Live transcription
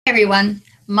Everyone,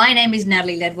 my name is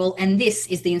Natalie Ledwell and this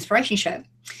is The Inspiration Show.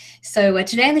 So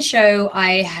today on the show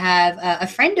I have a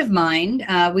friend of mine.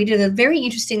 We did a very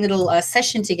interesting little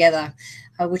session together,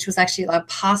 which was actually a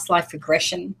past life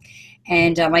regression.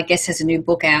 And my guest has a new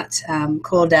book out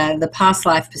called The Past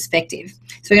Life Perspective.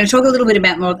 So we're going to talk a little bit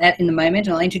about more of that in a moment,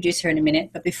 and I'll introduce her in a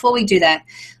minute. But before we do that,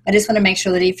 I just want to make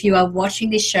sure that if you are watching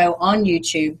this show on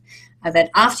YouTube,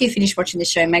 that after you finish watching the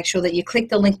show, make sure that you click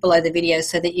the link below the video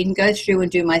so that you can go through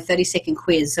and do my 30-second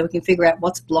quiz so we can figure out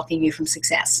what's blocking you from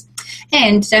success.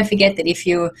 And don't forget that if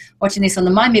you're watching this on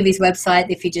the My Movies website,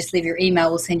 if you just leave your email,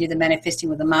 we'll send you the Manifesting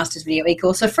with the Masters video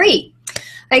e-course for free.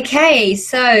 Okay,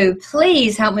 so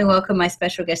please help me welcome my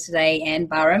special guest today, Anne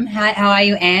Barham. How are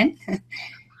you, Anne?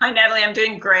 Hi, Natalie. I'm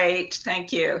doing great.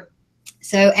 Thank you.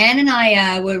 So Anne and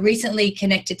I were recently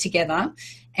connected together,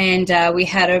 and we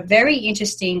had a very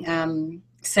interesting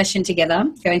session together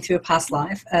going through a past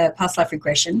life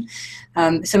regression.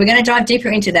 So we're going to dive deeper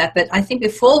into that. But I think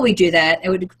before we do that, it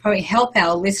would probably help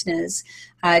our listeners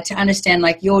to understand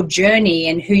like your journey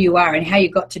and who you are and how you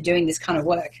got to doing this kind of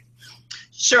work.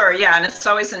 Sure. Yeah. And it's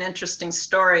always an interesting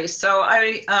story. So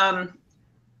I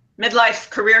midlife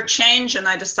career change, and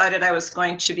I decided I was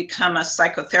going to become a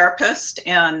psychotherapist.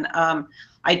 And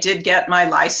I did get my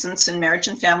license in marriage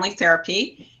and family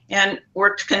therapy and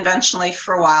worked conventionally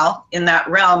for a while in that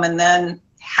realm, and then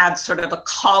had sort of a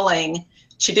calling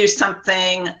to do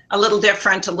something a little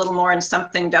different, a little more, and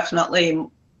something definitely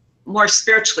more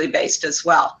spiritually based as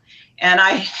well. And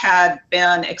I had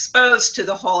been exposed to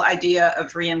the whole idea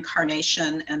of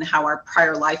reincarnation and how our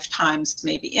prior lifetimes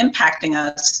may be impacting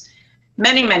us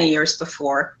many, many years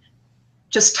before.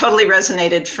 Just totally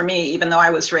resonated for me, even though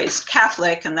I was raised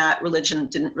Catholic and that religion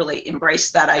didn't really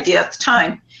embrace that idea at the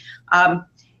time.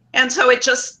 And so it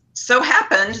just so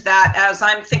happened that as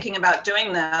I'm thinking about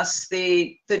doing this,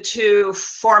 the two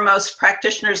foremost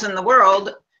practitioners in the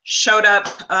world showed up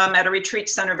at a retreat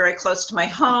center very close to my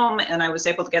home, and I was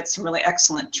able to get some really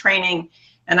excellent training.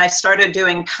 And I started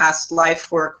doing past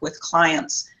life work with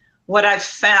clients. What I've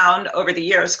found over the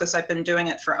years, because I've been doing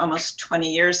it for almost 20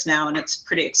 years now, and it's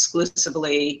pretty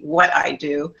exclusively what I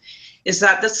do, is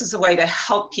that this is a way to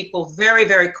help people very,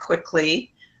 very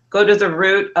quickly go to the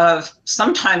root of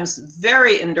sometimes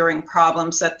very enduring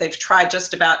problems that they've tried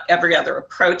just about every other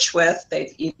approach with.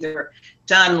 They've either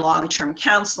done long-term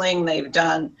counseling, they've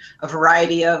done a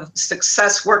variety of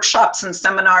success workshops and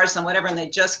seminars and whatever, and they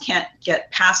just can't get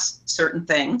past certain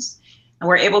things. And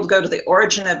we're able to go to the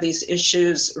origin of these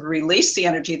issues, release the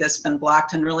energy that's been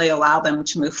blocked, and really allow them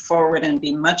to move forward and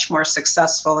be much more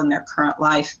successful in their current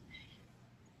life.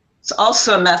 It's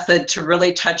also a method to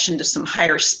really touch into some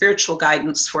higher spiritual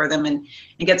guidance for them and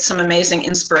get some amazing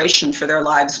inspiration for their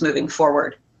lives moving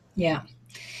forward. Yeah.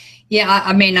 Yeah,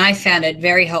 I mean, I found it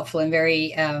very helpful and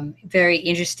very, very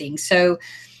interesting. So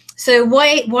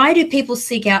why do people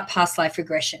seek out past life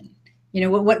regression? You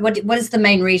know, what is the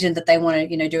main reason that they want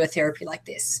to, do a therapy like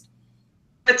this?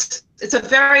 It's a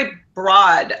very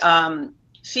broad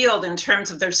field in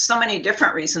terms of there's so many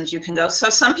different reasons you can go.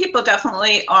 So some people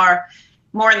definitely are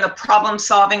more in the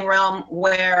problem-solving realm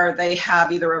where they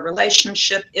have either a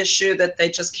relationship issue that they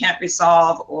just can't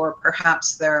resolve, or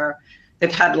perhaps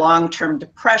they've had long-term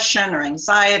depression or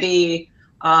anxiety,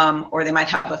 or they might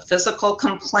have a physical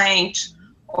complaint,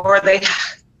 or they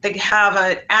have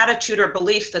an attitude or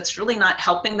belief that's really not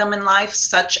helping them in life,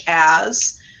 such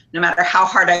as no matter how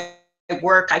hard I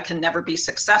work, I can never be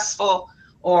successful,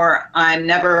 or I'm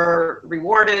never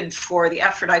rewarded for the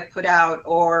effort I put out,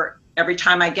 or every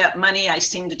time I get money, I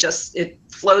seem to it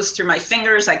flows through my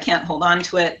fingers, I can't hold on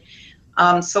to it.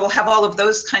 So we'll have all of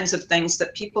those kinds of things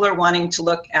that people are wanting to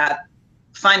look at,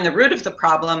 find the root of the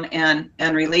problem and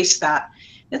release that.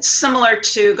 It's similar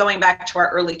to going back to our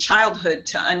early childhood,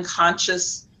 to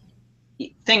unconscious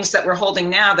things that we're holding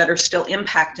now that are still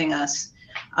impacting us.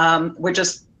 We're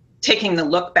just taking the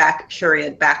look back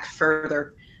period back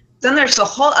further. Then there's a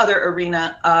whole other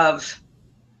arena of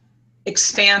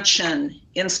expansion,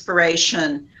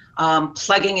 inspiration,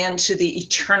 plugging into the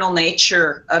eternal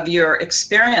nature of your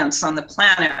experience on the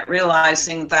planet,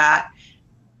 realizing that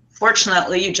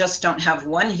fortunately you just don't have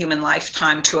one human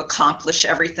lifetime to accomplish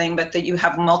everything, but that you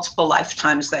have multiple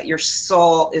lifetimes, that your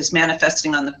soul is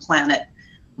manifesting on the planet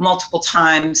multiple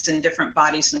times in different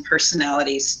bodies and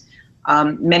personalities.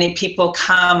 Many people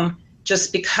come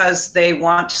just because they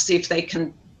want to see if they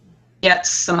can get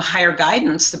some higher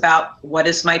guidance about what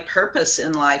is my purpose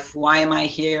in life, why am I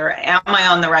here, am I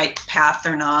on the right path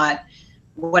or not,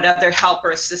 what other help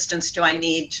or assistance do I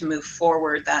need to move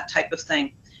forward, that type of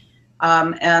thing.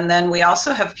 And then we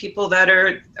also have people that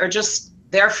are just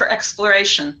there for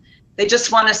exploration. they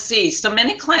just want to see. So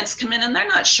many clients come in and they're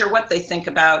not sure what they think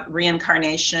about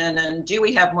reincarnation and do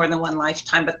we have more than one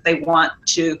lifetime, but they want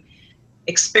to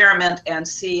experiment and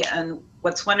see. And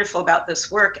what's wonderful about this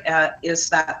work is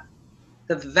that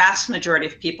the vast majority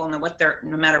of people, no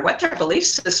matter what their belief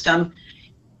system,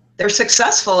 they're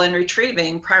successful in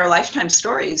retrieving prior lifetime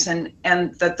stories, and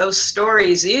that those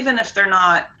stories, even if they're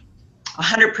not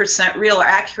 100% real or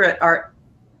accurate, are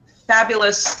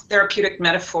fabulous therapeutic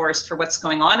metaphors for what's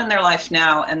going on in their life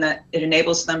now, and that it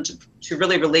enables them to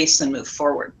really release and move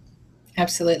forward.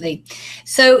 Absolutely.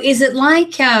 So is it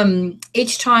like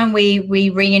each time we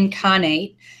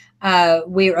reincarnate,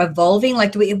 we're evolving?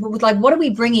 Like, what are we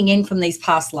bringing in from these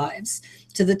past lives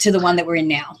to the one that we're in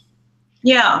now?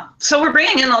 Yeah, so we're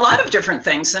bringing in a lot of different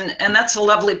things, and that's a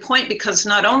lovely point, because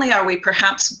not only are we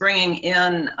perhaps bringing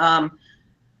in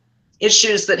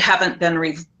issues that haven't been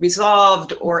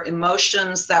resolved or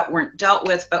emotions that weren't dealt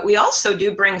with, but we also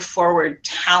do bring forward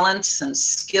talents and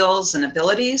skills and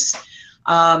abilities,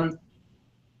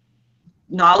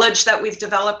 knowledge that we've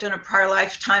developed in a prior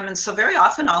lifetime. And so very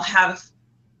often I'll have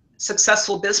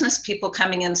successful business people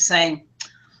coming in saying,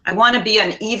 I want to be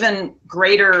an even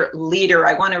greater leader.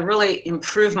 I want to really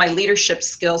improve my leadership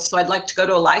skills. So I'd like to go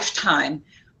to a lifetime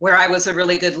where I was a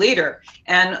really good leader.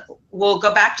 And we'll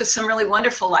go back to some really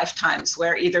wonderful lifetimes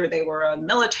where either they were a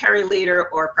military leader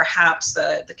or perhaps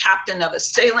the captain of a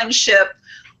sailing ship,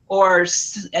 or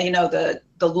the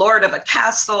lord of a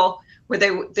castle, where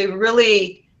they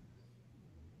really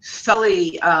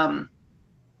fully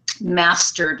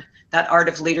mastered that art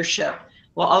of leadership.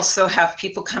 We'll also have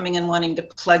people coming in wanting to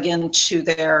plug into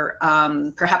their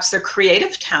perhaps their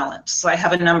creative talents. So I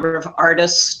have a number of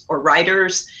artists or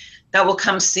writers that will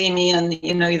come see me, and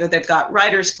either they've got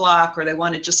writer's block or they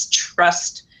want to just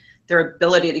trust their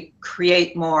ability to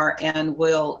create more, and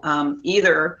will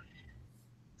either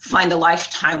find a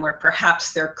lifetime where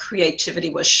perhaps their creativity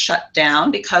was shut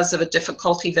down because of a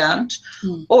difficult event,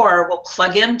 or will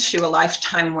plug into a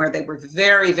lifetime where they were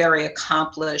very, very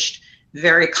accomplished,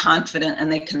 very confident, and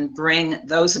they can bring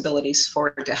those abilities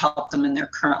forward to help them in their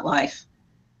current life.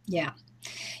 Yeah.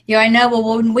 Yeah, I know.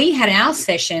 Well, when we had our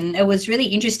session, it was really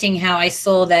interesting how I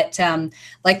saw that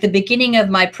like the beginning of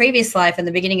my previous life and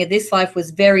the beginning of this life was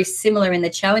very similar in the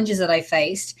challenges that I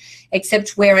faced,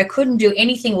 except where I couldn't do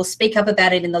anything or speak up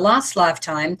about it in the last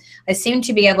lifetime, I seemed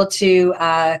to be able to do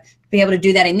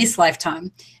that in this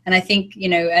lifetime. And I think,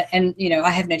 I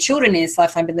have no children in this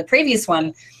lifetime, but in the previous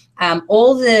one,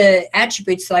 all the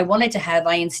attributes that I wanted to have,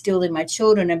 I instilled in my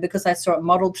children. And because I saw it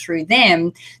modeled through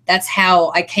them, that's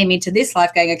how I came into this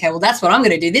life going, okay, well, that's what I'm going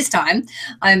to do this time.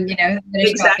 I'm, going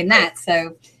to show up in that.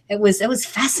 So it was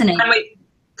fascinating. When we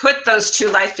put those two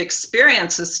life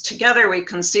experiences together, we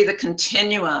can see the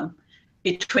continuum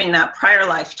between that prior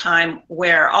lifetime,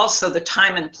 where also the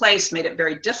time and place made it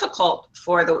very difficult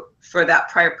for that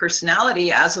prior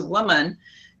personality as a woman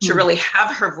to really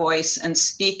have her voice and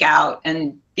speak out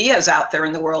and be as out there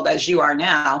in the world as you are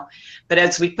now. But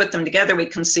as we put them together, we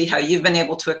can see how you've been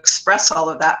able to express all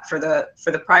of that for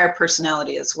the prior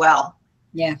personality as well.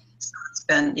 Yeah.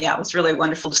 So it was really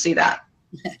wonderful to see that.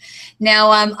 Now,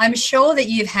 I'm sure that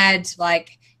you've had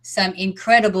like some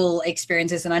incredible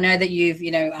experiences, and I know that you've,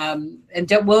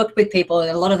 worked with people,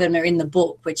 and a lot of them are in the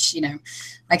book, which,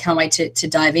 I can't wait to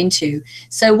dive into.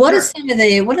 So what are some of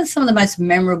the most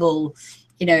memorable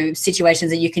situations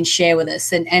that you can share with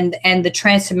us, and the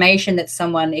transformation that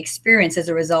someone experienced as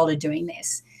a result of doing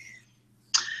this?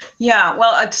 Yeah,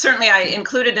 well, certainly I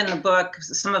included in the book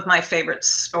some of my favorite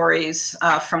stories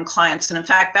from clients. And in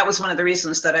fact, that was one of the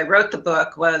reasons that I wrote the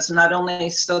book, was not only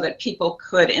so that people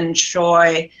could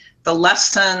enjoy the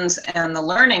lessons and the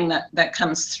learning that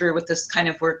comes through with this kind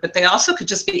of work, but they also could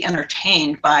just be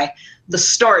entertained by the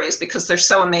stories because they're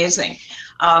so amazing.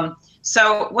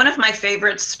 So one of my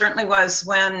favorites certainly was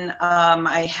when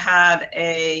I had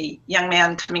a young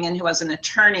man coming in who was an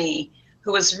attorney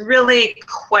who was really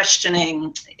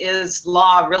questioning, is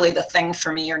law really the thing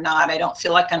for me or not? I don't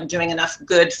feel like I'm doing enough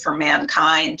good for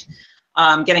mankind,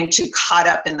 getting too caught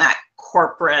up in that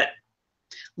corporate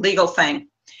legal thing.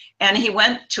 And he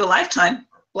went to a lifetime,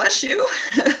 bless you,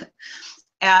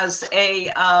 as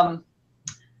a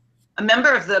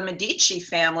member of the Medici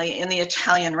family in the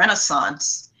Italian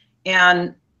Renaissance.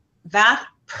 And that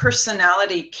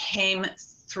personality came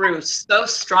through so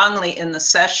strongly in the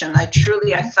session. I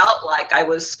felt like I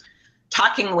was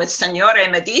talking with Signore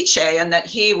Medici, and that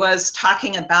he was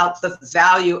talking about the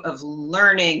value of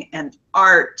learning and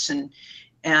art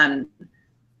and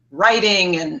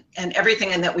writing and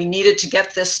everything, and that we needed to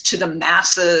get this to the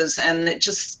masses. And it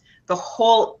just, the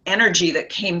whole energy that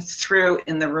came through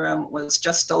in the room was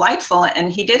just delightful.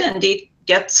 And he did indeed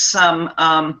get some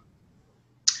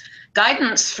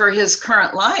guidance for his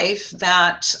current life,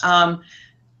 that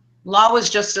law was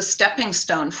just a stepping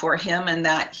stone for him, and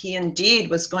that he indeed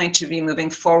was going to be moving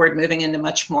forward, moving into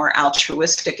much more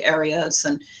altruistic areas.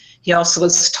 And he also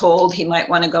was told he might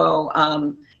want to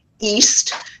go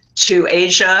east to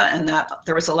Asia, and that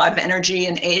there was a lot of energy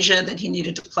in Asia that he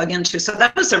needed to plug into. So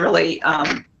that was a really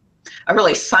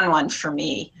fun one for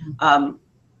me,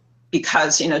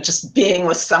 because, you know, just being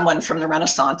with someone from the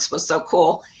Renaissance was so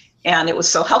cool, and it was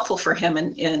so helpful for him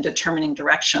in determining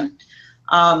direction.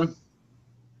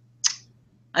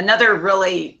 Another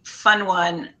really fun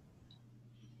one,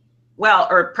 well,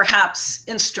 or perhaps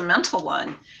instrumental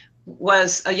one,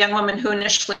 was a young woman who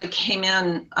initially came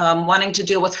in wanting to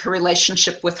deal with her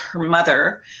relationship with her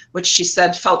mother, which she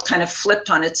said felt kind of flipped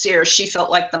on its ear. She felt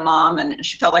like the mom, and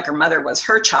she felt like her mother was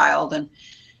her child, and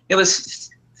it was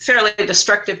fairly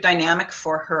destructive dynamic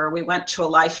for her. We went to a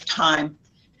lifetime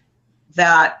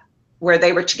where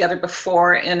they were together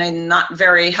before in a not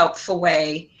very helpful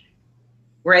way.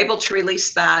 We're able to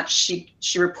release that. She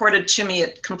reported to me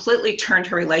it completely turned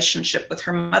her relationship with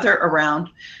her mother around,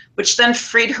 which then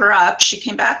freed her up. She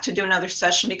came back to do another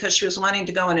session because she was wanting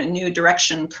to go in a new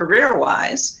direction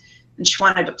career-wise, and she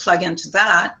wanted to plug into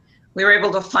that. We were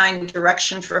able to find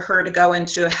direction for her to go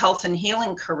into a health and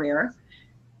healing career.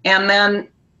 And then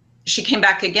she came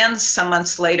back again some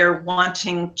months later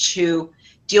wanting to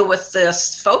deal with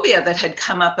this phobia that had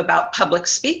come up about public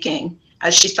speaking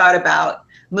as she thought about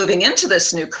moving into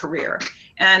this new career.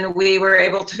 And we were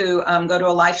able to go to a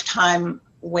lifetime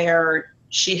where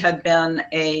she had been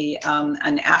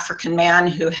an African man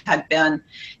who had been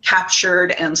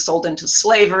captured and sold into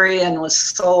slavery and was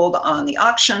sold on the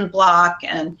auction block,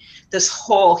 and this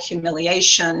whole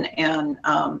humiliation and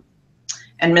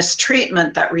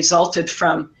mistreatment that resulted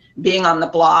from being on the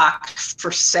block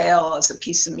for sale as a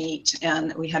piece of meat.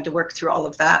 And we had to work through all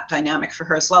of that dynamic for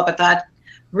her as well. But that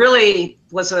really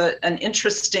was an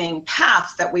interesting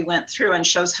path that we went through, and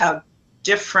shows how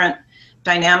different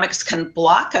dynamics can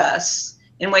block us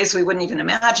in ways we wouldn't even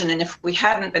imagine. And if we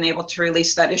hadn't been able to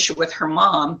release that issue with her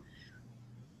mom,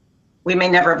 we may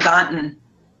never have gotten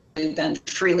then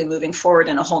freely moving forward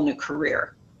in a whole new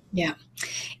career. Yeah.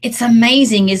 It's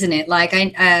amazing, isn't it? Like,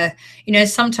 you know,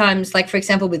 sometimes, like, for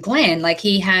example, with Glenn, like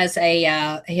he has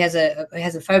a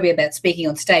phobia about speaking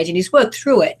on stage, and he's worked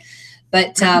through it.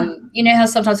 But you know how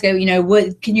sometimes go, you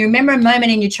know, can you remember a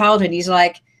moment in your childhood? And he's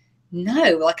like,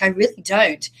 no, like I really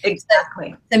don't.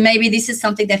 Exactly. So maybe this is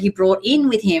something that he brought in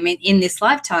with him in this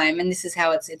lifetime, and this is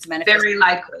how it's manifested. Very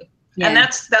likely. Yeah. And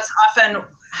that's often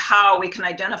how we can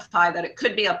identify that it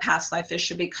could be a past life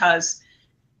issue, because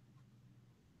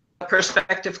a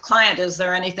prospective client, is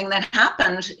there anything that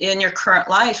happened in your current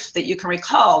life that you can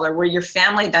recall, or were your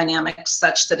family dynamics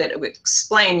such that it would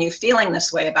explain you feeling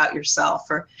this way about yourself,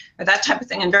 or that type of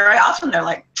thing? And very often they're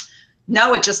like,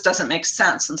 no, it just doesn't make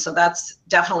sense. And so that's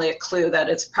definitely a clue that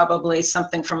it's probably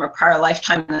something from a prior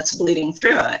lifetime that's bleeding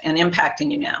through it and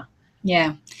impacting you now.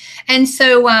 Yeah. And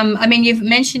so, I mean, you've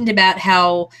mentioned about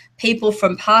how people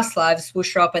from past lives will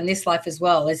show up in this life as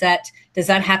well. Does that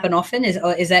happen often?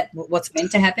 Is that what's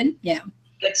meant to happen? Yeah.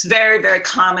 It's very, very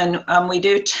common. We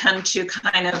do tend to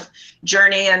kind of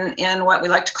journey in what we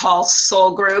like to call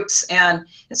soul groups. And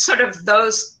it's sort of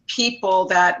those people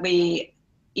that we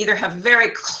either have very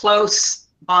close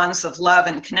bonds of love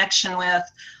and connection with,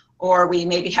 or we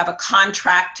maybe have a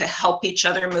contract to help each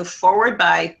other move forward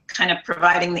by kind of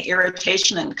providing the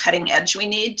irritation and cutting edge we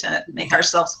need to make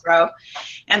ourselves grow.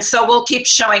 And so we'll keep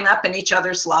showing up in each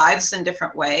other's lives in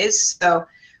different ways. So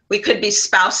we could be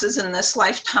spouses in this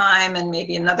lifetime, and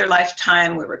maybe another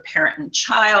lifetime we were parent and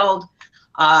child.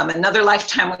 Another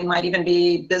lifetime we might even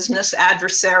be business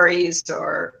adversaries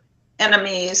or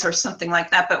enemies or something like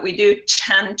that. But we do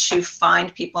tend to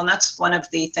find people, and that's one of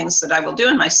the things that I will do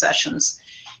in my sessions,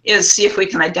 is see if we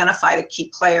can identify the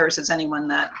key players as anyone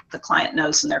that the client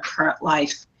knows in their current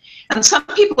life. And some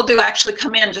people do actually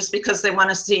come in just because they want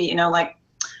to see, you know, like,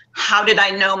 how did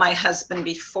I know my husband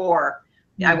before?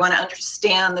 I want to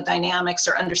understand the dynamics,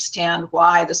 or understand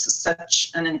why this is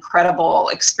such an incredible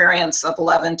experience of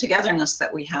love and togetherness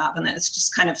that we have. And it's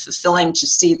just kind of fulfilling to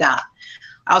see that.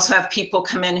 I also have people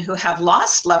come in who have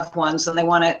lost loved ones, and they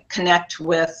want to connect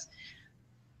with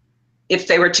if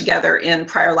they were together in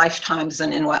prior lifetimes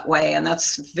and in what way. And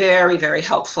that's very, very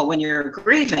helpful when you're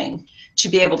grieving, to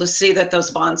be able to see that those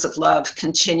bonds of love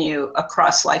continue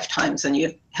across lifetimes and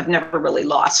you have never really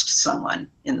lost someone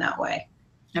in that way.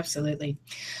 Absolutely.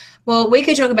 Well, we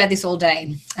could talk about this all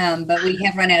day, but we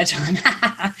have run out of time.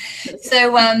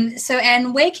 So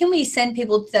Anne, where can we send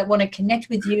people that want to connect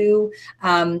with you?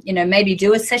 Maybe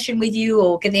do a session with you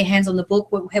or get their hands on the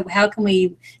book. How can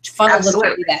we funnel them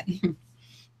to do that?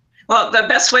 Well, the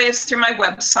best way is through my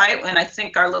website, and I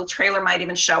think our little trailer might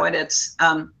even show it. It's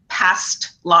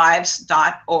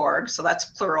pastlives.org. So that's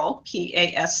plural,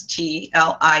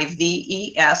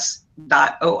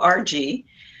 PASTLIVES.org.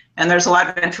 And there's a lot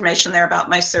of information there about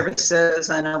my services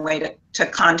and a way to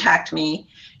contact me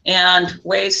and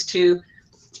ways to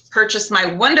purchase my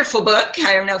wonderful book.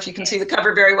 I don't know if you can see the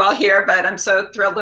cover very well here, but I'm so thrilled